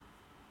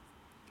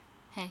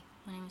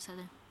My name is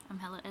Heather. I'm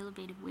hella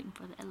elevated waiting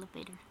for the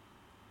elevator.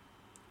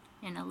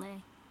 In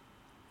LA,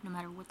 no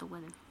matter what the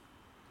weather.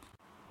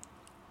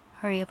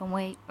 Hurry up and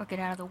wait, or get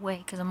out of the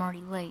way, cause I'm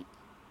already late.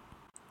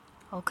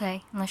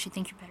 Okay, unless you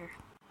think you're better.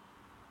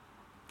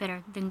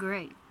 Better than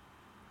great.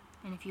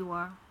 And if you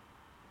are,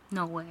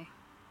 no way.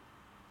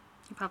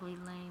 You're probably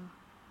lame.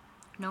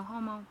 No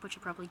homo, but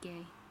you're probably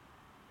gay.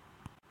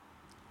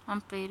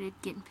 I'm faded,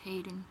 getting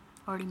paid, and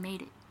already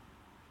made it.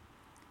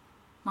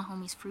 My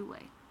homie's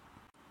freeway.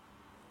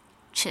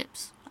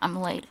 Chips. I'm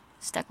late.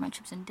 Stack my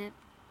chips and dip.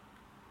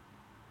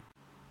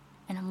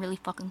 And I'm really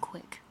fucking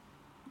quick.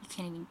 You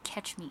can't even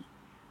catch me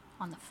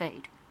on the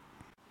fade.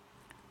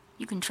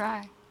 You can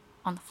try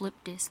on the flip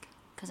disc,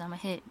 cause I'm a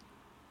hit,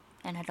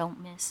 and I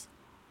don't miss.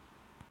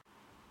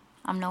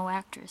 I'm no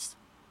actress,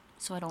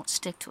 so I don't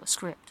stick to a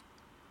script.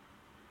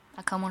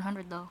 I come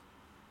 100 though.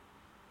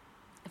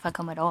 If I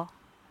come at all.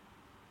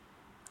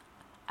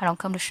 I don't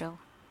come to show.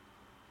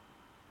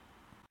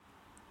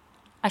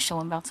 I show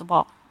and bounce a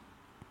ball.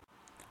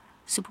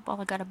 Super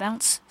baller gotta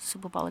bounce.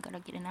 Super baller gotta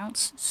get an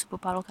ounce. Super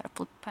baller gotta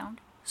flip a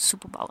pound.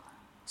 Super baller.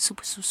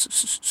 Super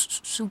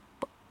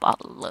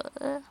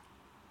baller.